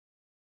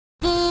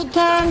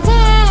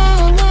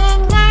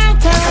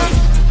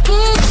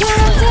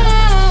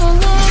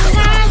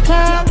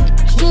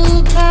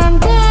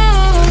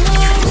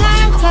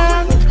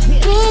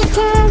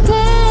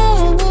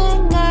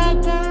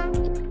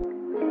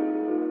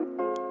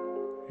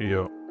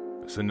Yo,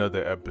 it's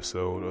another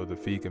episode of the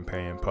Fee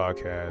Companion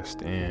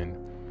podcast, and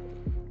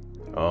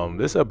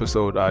this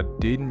episode I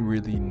didn't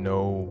really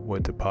know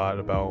what to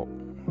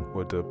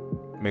what to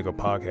make a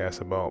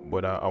podcast about,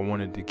 but I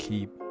wanted to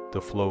keep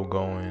the flow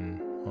going.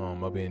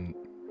 I've been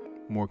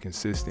more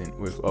consistent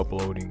with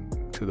uploading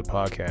to the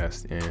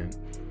podcast, and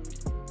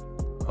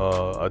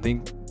I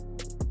think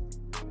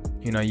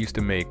I used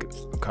to make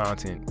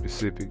content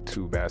specific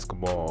to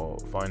basketball,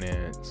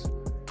 finance.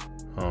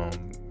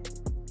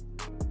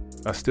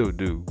 I still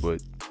do, but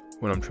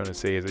what I'm trying to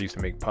say is I used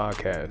to make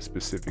podcasts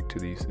specific to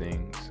these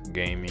things,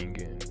 gaming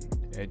and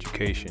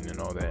education and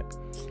all that.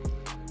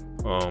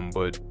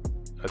 But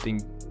I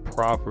think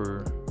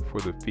proper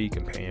for the Fee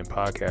Companion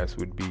podcast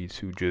would be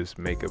to just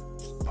make a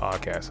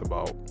podcast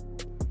about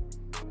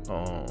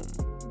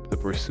the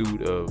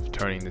pursuit of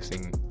turning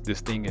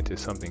this thing into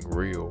something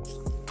real.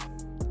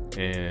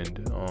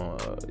 And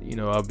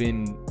I've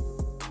been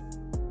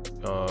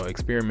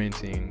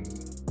experimenting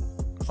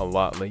a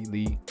lot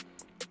lately.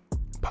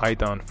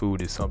 Python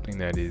food is something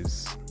that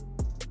is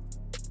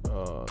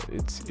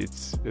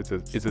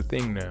it's a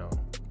thing now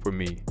for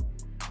me,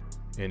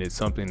 and it's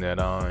something that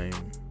I'm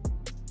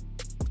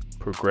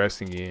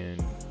progressing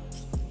in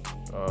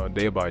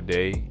day by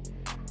day.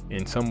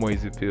 In some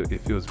ways it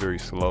feels very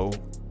slow.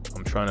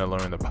 I'm trying to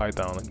learn the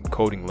Python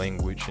coding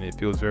language, and it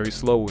feels very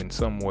slow in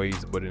some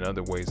ways, but in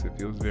other ways it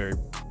feels very,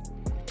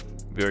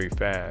 very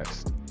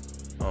fast.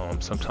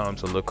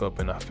 Sometimes I look up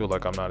and I feel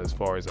like I'm not as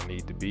far as I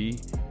need to be.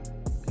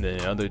 And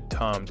then other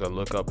times I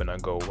look up and I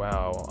go,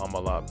 wow, I'm a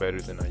lot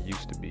better than I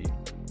used to be.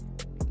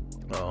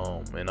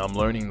 And I'm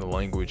learning the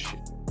language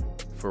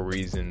for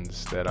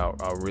reasons that I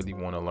really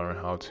want to learn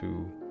how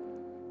to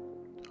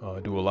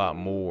do a lot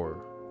more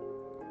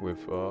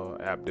with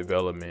app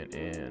development.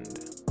 And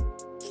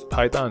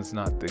Python's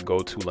not the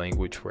go-to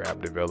language for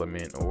app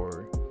development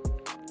or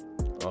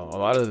a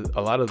lot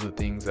of the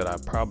things that I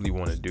probably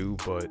want to do,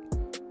 but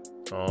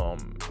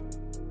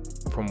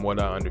from what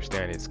I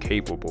understand, it's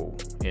capable.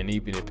 And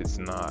even if it's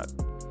not,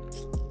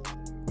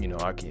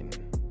 I can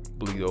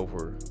bleed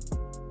over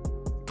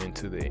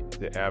into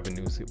the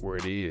avenues where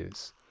it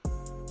is,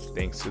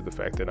 thanks to the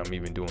fact that I'm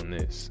even doing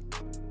this.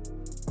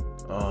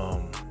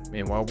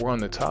 And while we're on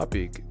the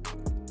topic,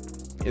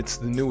 it's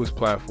the newest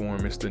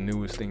platform. It's the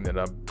newest thing that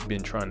I've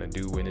been trying to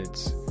do, and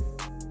it's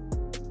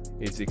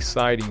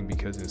exciting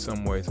because in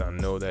some ways I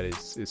know that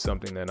it's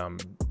something that I'm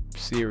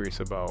serious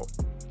about.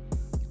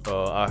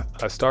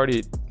 I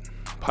started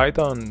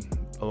Python.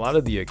 A lot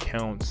of the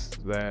accounts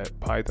that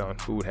Python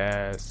Food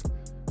has,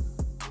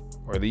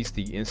 or at least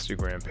the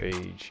Instagram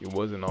page, it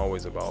wasn't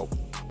always about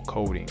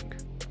coding.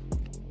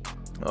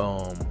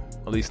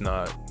 At least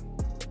not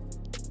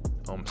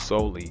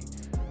solely.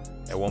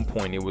 At one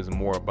point it was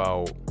more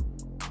about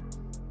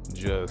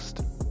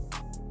just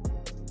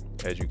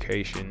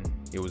education.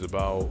 It was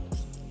about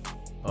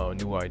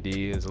new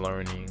ideas,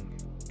 learning,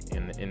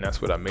 and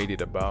that's what I made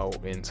it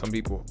about. And some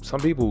people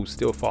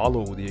still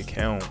follow the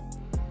account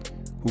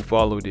who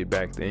followed it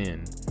back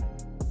then.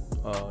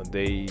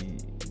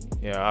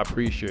 I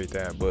appreciate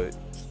that, but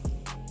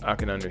I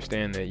can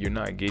understand that you're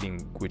not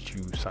getting what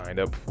you signed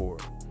up for.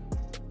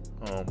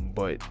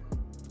 But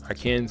I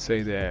can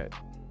say that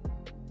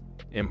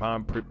in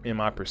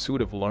my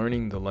pursuit of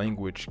learning the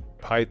language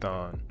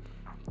Python,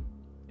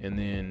 and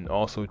then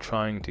also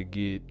trying to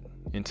get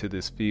into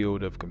this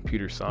field of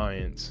computer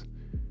science,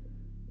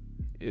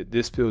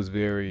 this feels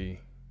very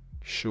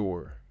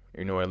sure.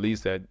 At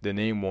least that the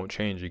name won't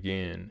change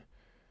again.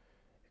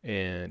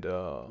 And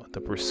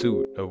the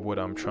pursuit of what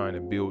I'm trying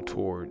to build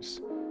towards,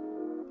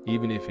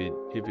 even if it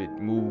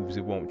moves,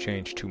 it won't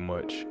change too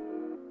much.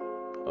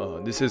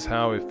 This is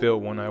how it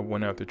felt when I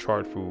went after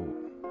Chartfood,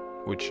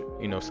 which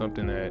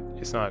something that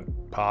it's not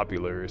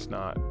popular, it's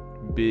not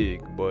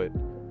big, but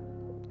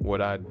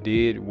what I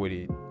did with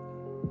it,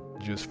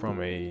 just from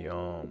I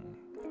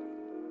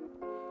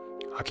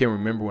can't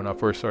remember when I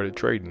first started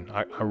trading.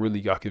 I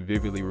could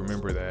vividly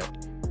remember that,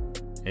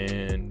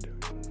 and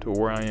to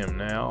where I am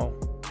now,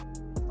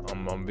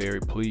 I'm very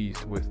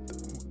pleased with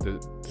the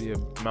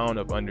amount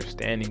of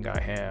understanding I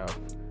have,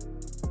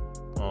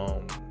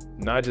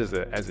 not just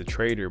as a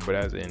trader, but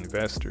as an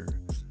investor.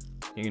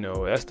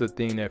 That's the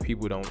thing that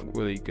people don't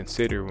really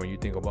consider when you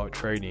think about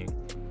trading,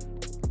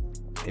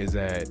 is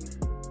that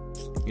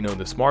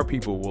the smart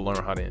people will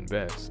learn how to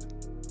invest.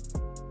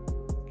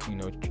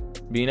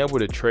 Being able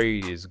to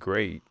trade is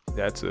great.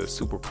 That's a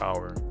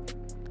superpower.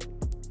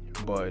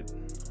 But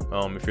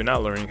if you're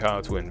not learning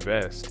how to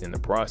invest in the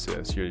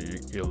process, you're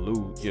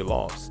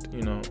lost.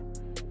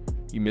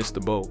 You missed the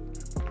boat.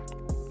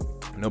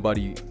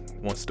 Nobody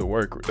wants to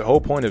work. The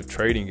whole point of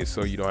trading is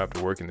so you don't have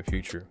to work in the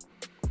future.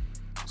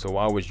 So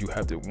why would you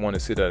have to want to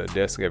sit at a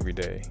desk every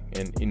day?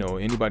 And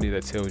anybody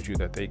that tells you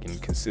that they can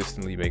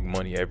consistently make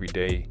money every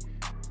day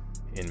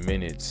in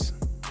minutes,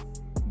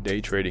 day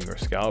trading or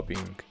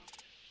scalping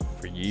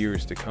for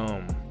years to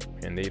come,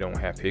 and they don't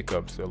have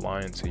hiccups, they're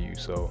lying to you.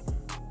 So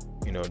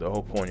the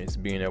whole point is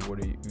being able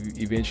to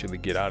eventually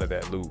get out of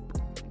that loop.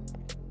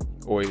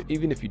 Or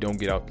even if you don't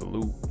get out the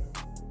loop,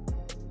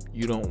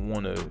 you don't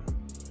want to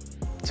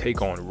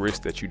take on risks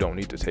that you don't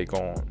need to take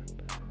on.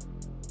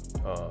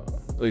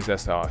 At least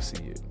that's how I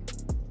see it.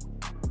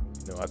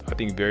 You know, I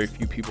think very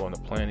few people on the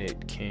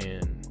planet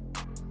can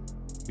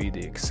be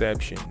the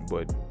exception,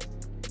 but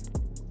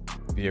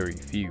very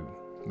few.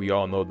 We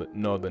all know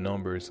the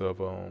numbers of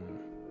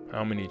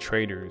how many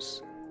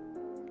traders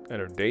that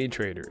are day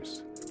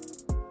traders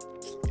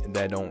and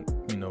that don't,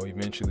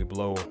 eventually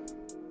blow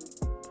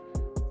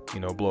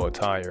a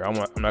tire. I'm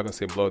not gonna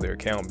say blow their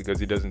account,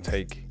 because it doesn't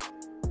take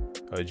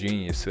a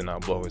genius to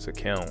not blow his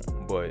account,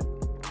 but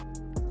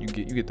you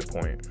get the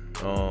point.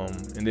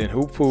 And then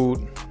Hoop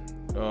Food,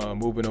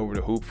 moving over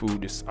to Hoop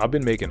Food, I've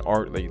been making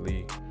art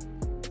lately.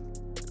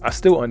 I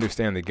still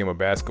understand the game of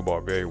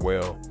basketball very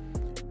well.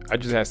 I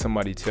just had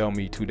somebody tell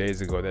me 2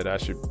 days ago that I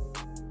should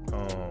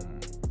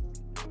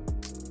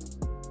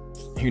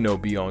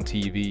be on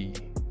TV,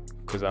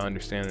 because I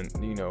understand,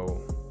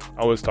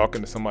 I was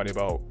talking to somebody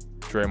about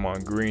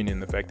Draymond Green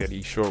and the fact that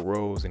he's short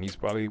rolls, and he's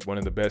probably one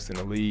of the best in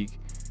the league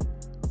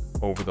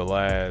over the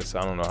last,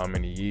 I don't know how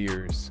many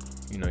years.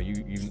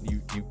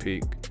 You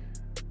pick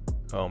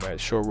at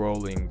short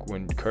rolling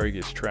when Curry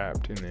gets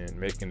trapped and then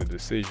making the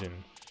decision,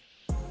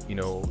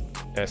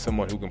 as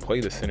someone who can play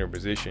the center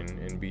position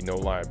and be no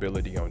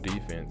liability on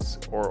defense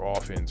or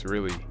offense,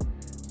 really,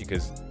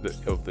 because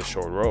of the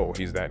short roll.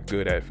 He's that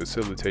good at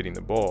facilitating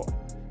the ball.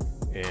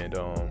 And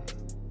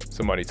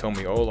somebody told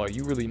me,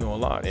 you really know a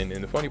lot. And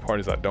the funny part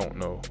is I don't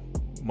know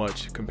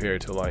much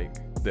compared to like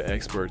the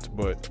experts,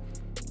 but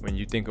when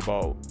you think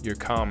about your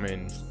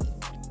common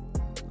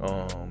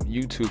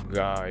YouTube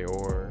guy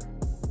or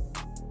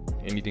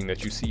anything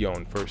that you see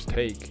on First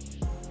Take,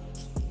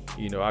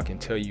 I can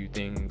tell you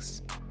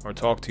things or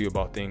talk to you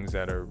about things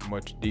that are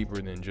much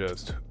deeper than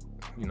just,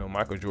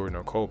 Michael Jordan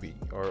or Kobe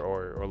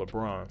or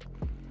LeBron.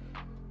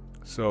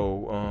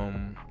 So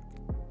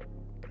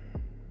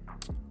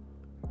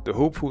the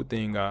Hoop Food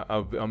thing,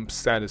 I'm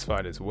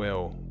satisfied as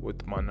well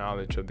with my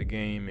knowledge of the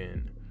game,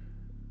 and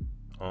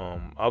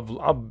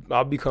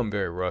I've become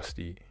very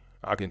rusty,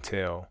 I can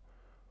tell,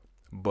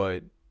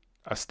 but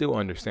I still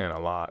understand a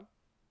lot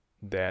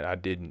that I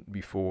didn't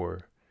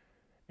before,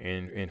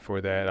 and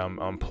for that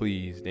I'm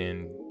pleased,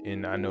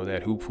 and I know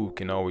that Hoop Food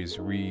can always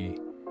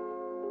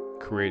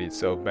recreate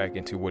itself back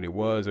into what it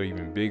was or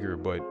even bigger,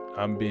 but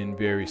I've been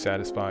very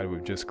satisfied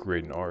with just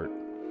creating art.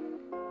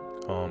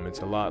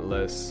 It's a lot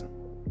less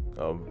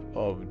of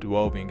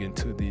delving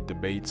into the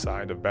debate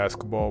side of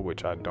basketball,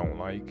 which I don't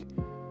like,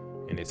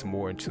 and it's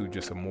more into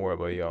just more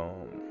of a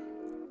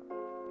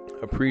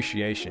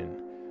appreciation.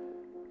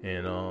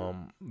 And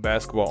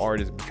basketball art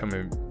is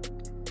becoming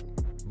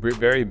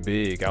very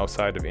big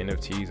outside of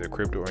NFTs or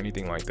crypto or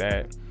anything like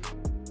that.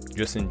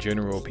 Just in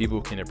general,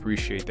 people can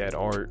appreciate that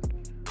art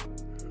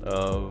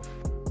of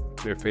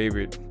their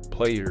favorite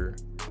player,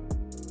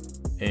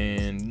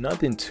 and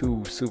nothing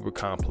too super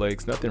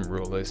complex, nothing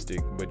realistic,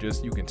 but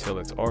just you can tell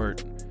it's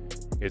art,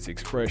 it's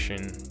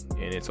expression,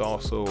 and it's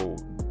also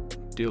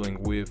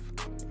dealing with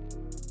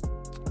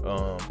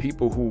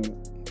people who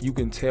you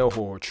can tell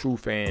who are true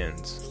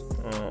fans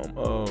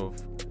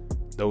of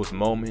those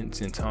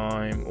moments in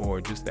time or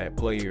just that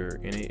player,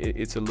 and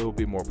it's a little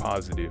bit more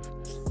positive.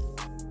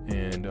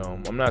 And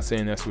I'm not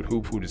saying that's what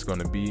Hoop Food is going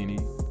to be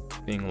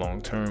anything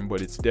long term, but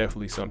it's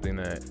definitely something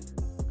that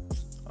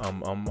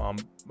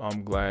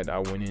I'm glad I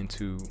went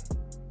into,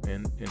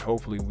 and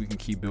hopefully we can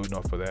keep building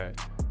off of that.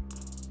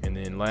 And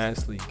then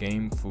lastly,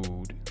 Game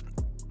Food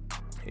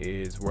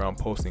is where I'm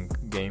posting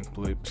game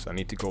clips. I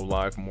need to go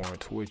live more on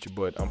Twitch,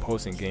 but I'm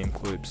posting game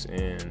clips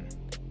and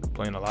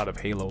playing a lot of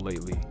Halo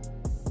lately.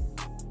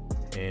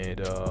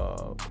 And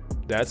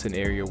that's an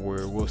area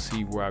where we'll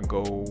see where I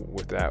go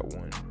with that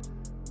one.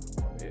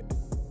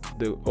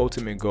 The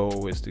ultimate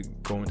goal is to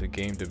go into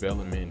game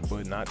development,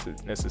 but not to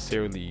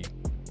necessarily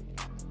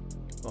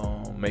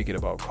make it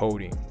about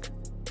coding,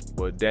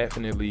 but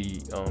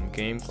definitely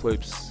game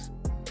clips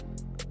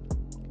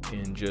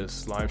and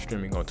just live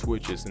streaming on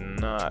Twitch is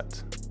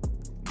not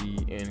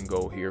the end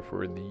goal here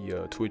for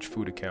the Twitch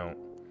Food account,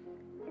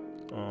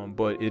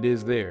 but it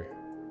is there,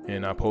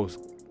 and I post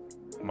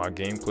my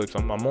game clips.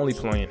 I'm only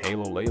playing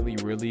Halo lately,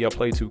 really. I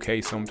play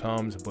 2K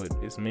sometimes, but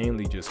it's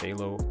mainly just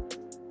Halo,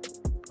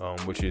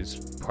 which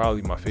is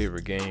probably my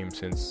favorite game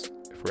since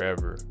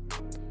forever.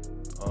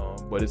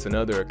 But it's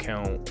another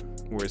account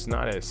where it's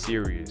not as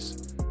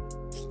serious,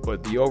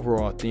 but the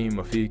overall theme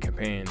of Feed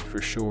Campaign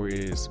for sure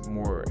is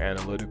more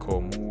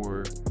analytical,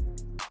 more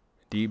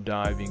deep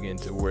diving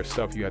into where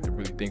stuff you have to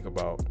really think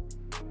about,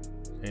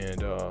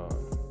 and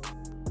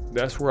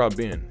that's where I've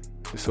been.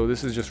 So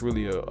this is just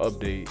really an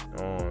update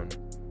on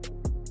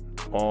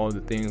all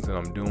the things that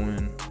I'm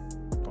doing,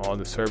 all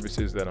the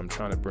services that I'm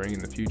trying to bring in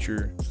the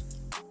future,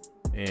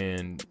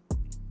 and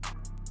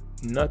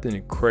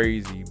nothing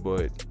crazy,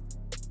 but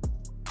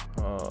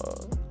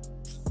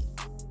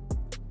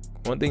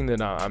one thing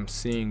that I'm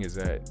seeing is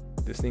that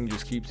this thing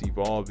just keeps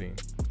evolving,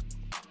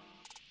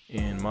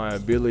 and my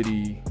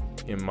ability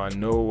and my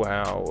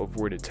know-how of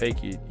where to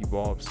take it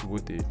evolves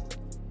with it.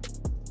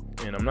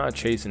 And I'm not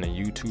chasing a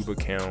YouTube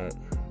account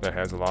that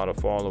has a lot of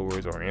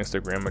followers or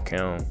Instagram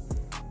account.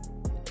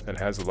 that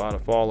has a lot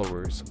of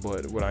followers,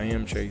 but what I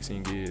am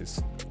chasing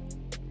is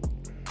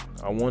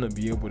I want to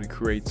be able to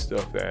create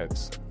stuff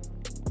that's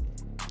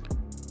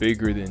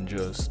bigger than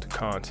just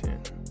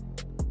content.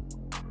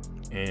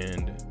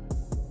 And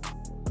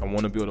I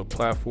want to build a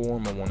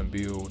platform. I want to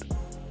build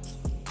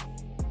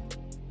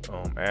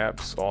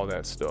apps, all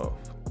that stuff.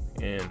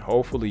 And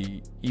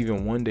hopefully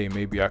even one day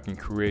maybe I can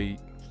create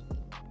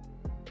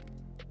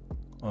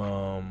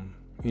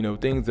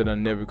things that I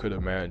never could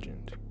have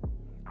imagined.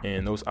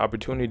 And those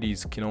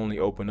opportunities can only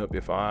open up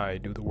if I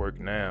do the work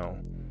now.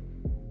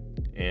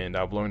 And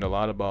I've learned a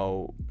lot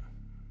about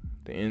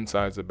the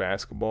insides of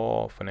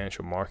basketball,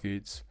 financial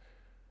markets.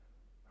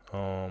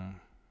 I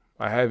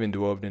haven't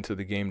delved into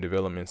the game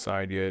development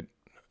side yet,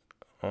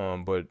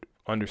 but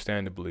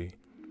understandably.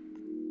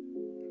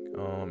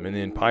 And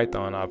then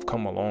Python, I've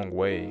come a long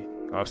way.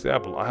 Obviously,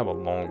 I have a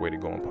long way to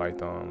go in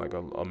Python, like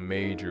a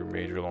major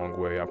long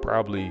way. I've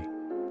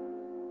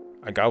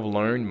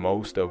learned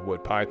most of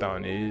what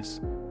Python is,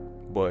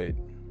 but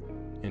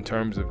in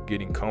terms of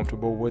getting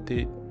comfortable with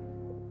it,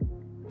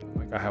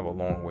 like I have a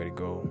long way to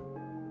go.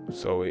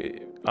 So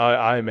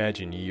I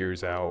imagine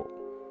years out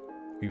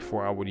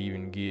before I would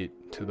even get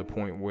to the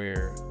point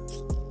where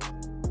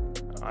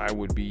I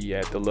would be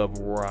at the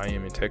level where I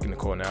am in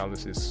technical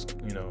analysis,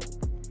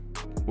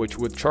 which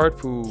with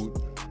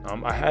Chartfood,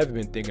 I have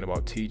been thinking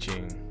about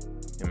teaching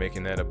and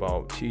making that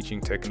about teaching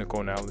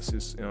technical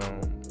analysis. And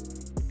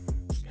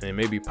then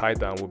maybe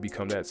Python will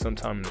become that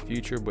sometime in the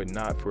future, but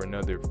not for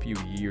another few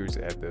years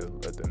at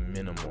the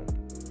minimum.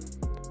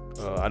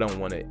 I don't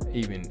want to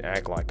even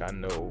act like I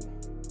know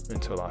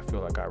until I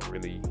feel like I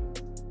really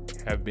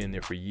have been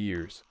there for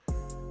years.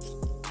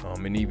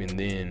 And even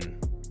then,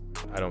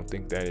 I don't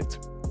think that it's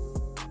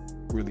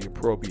really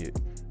appropriate.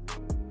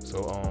 So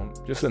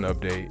just an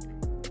update,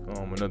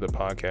 another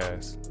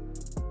podcast,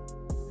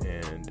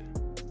 and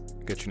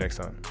get you next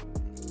time.